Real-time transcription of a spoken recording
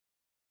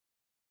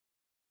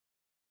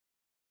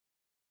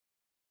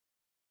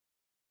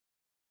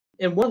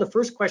And one of the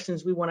first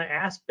questions we want to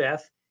ask,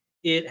 Beth,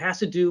 it has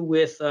to do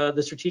with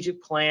the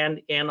strategic plan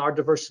and our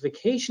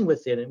diversification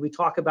within it. We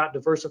talk about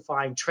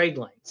diversifying trade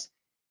lanes.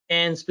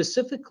 And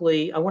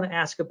specifically, I want to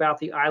ask about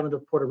the island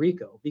of Puerto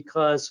Rico,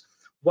 because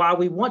while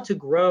we want to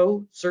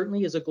grow,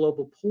 certainly as a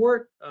global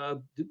port,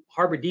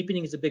 harbor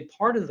deepening is a big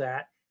part of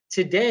that.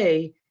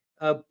 Today,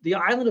 the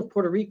island of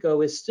Puerto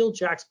Rico is still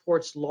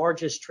JAXPORT's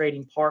largest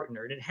trading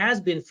partner, and it has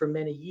been for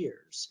many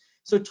years.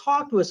 So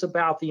talk to us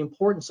about the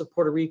importance of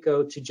Puerto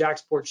Rico to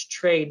JAXPORT's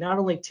trade, not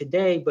only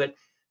today, but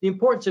the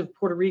importance of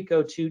Puerto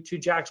Rico to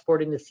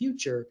JAXPORT in the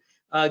future,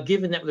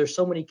 given that there's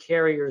so many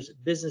carriers,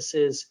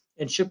 businesses,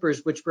 and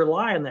shippers which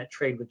rely on that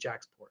trade with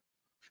JAXPORT.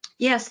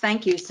 Yes,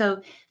 thank you.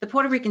 So the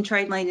Puerto Rican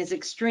trade lane is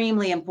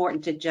extremely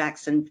important to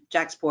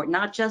JAXPORT,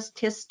 not just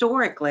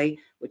historically,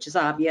 which is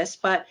obvious,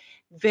 but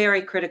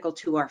very critical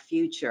to our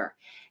future.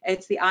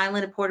 It's the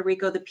island of Puerto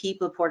Rico, the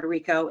people of Puerto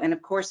Rico, and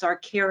of course our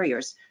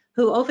carriers,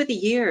 who over the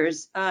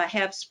years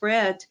have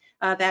spread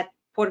that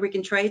Puerto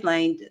Rican trade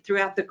lane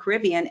throughout the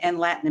Caribbean and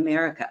Latin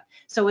America.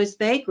 So as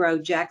they grow,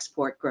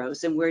 JAXPORT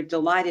grows, and we're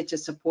delighted to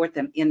support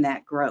them in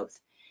that growth.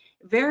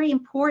 Very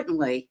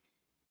importantly,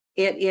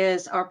 it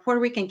is our Puerto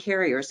Rican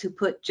carriers who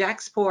put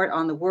JAXPORT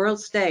on the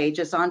world stage,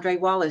 as Andre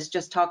Wallace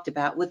just talked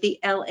about, with the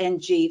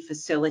LNG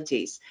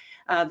facilities,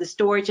 the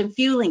storage and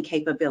fueling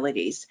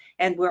capabilities.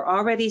 And we're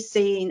already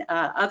seeing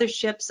other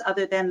ships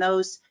other than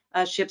those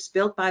ships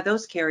built by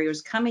those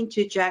carriers coming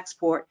to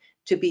JAXPORT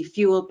to be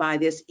fueled by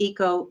this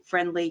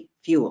eco-friendly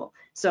fuel.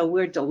 So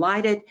we're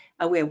delighted.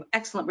 We have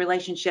excellent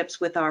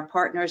relationships with our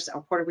partners,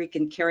 our Puerto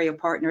Rican carrier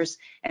partners,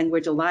 and we're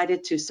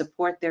delighted to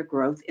support their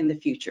growth in the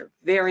future.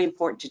 Very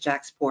important to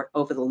JAXPORT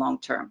over the long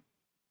term.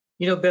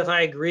 You know, Beth,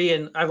 I agree,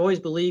 and I've always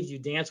believed you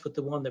dance with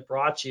the one that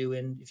brought you.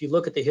 And if you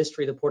look at the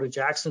history of the Port of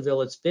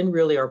Jacksonville, it's been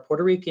really our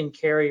Puerto Rican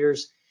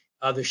carriers,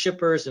 the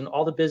shippers, and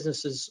all the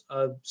businesses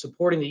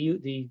supporting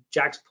the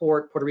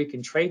JAXPORT Puerto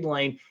Rican trade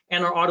lane,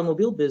 and our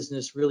automobile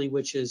business, really,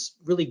 which has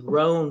really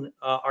grown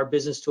our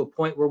business to a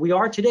point where we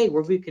are today,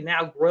 where we can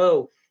now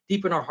grow,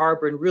 deepen our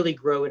harbor, and really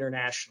grow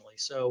internationally.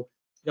 So,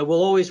 you know,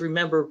 we'll always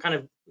remember kind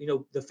of, you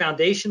know, the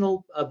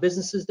foundational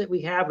businesses that we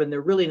have, and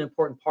they're really an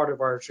important part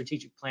of our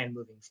strategic plan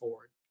moving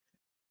forward.